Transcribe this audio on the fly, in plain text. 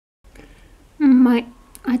Mä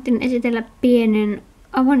ajattelin esitellä pienen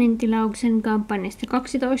Avonin tilauksen kampanjasta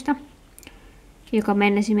 12, joka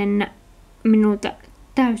mennäisi mennä minulta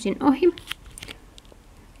täysin ohi.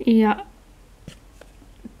 Ja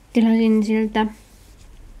tilasin siltä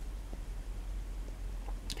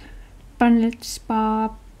Planet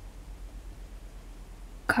Spa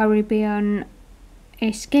Caribbean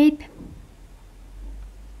Escape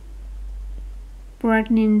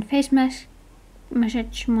Brightening Face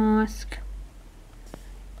Massage Mask.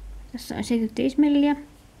 Tässä on 75 milliä.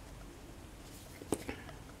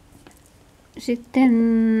 Sitten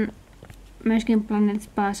myöskin Planet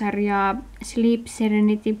Spa-sarjaa Sleep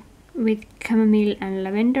Serenity with Chamomile and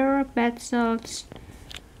Lavender Bath Salts.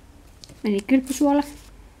 Eli kylpysuola.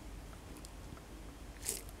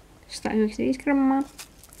 195 grammaa.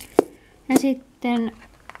 Ja sitten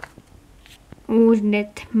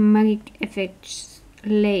uudet Magic Effects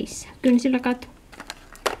Lace kynsilakat.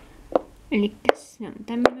 Eli ne on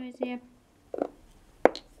tämmöisiä.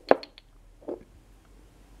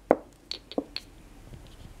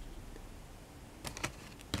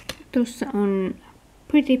 Tuossa on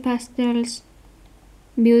Pretty Pastels,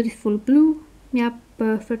 Beautiful Blue ja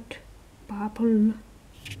Perfect Purple.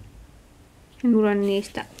 Mulla on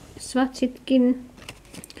niistä swatchitkin.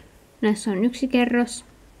 Näissä on yksi kerros,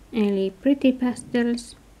 eli Pretty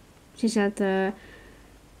Pastels. Sisältää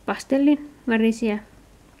pastellivärisiä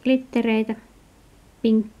glittereitä,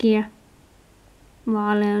 pinkkiä,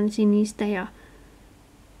 vaalean sinistä ja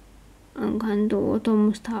onkohan tuo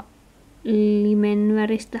tuommoista limen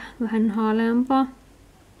väristä vähän haaleampaa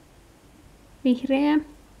vihreää.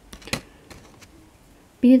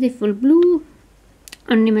 Beautiful Blue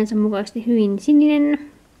on nimensä mukaisesti hyvin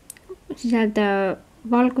sininen. Sisältää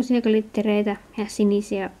valkoisia glittereitä ja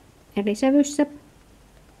sinisiä eri sävyssä.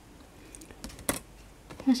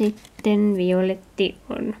 Ja sitten violetti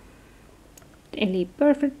on, eli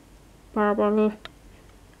Perfect Purple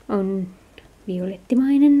on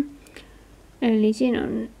violettimainen. Eli siinä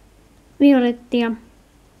on violettia.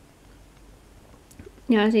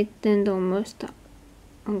 Ja sitten tuommoista,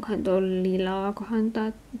 onkohan tuo lilaakohan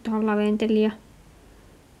tai tuohon laventelia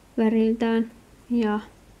väriltään. Ja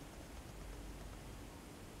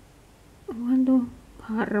onkohan tuo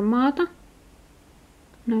harmaata.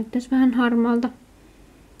 Näyttäisi vähän harmaalta.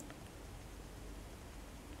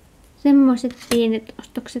 Semmoiset pienet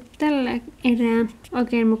ostokset tällä erää.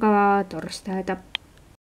 Oikein mukavaa torstaita.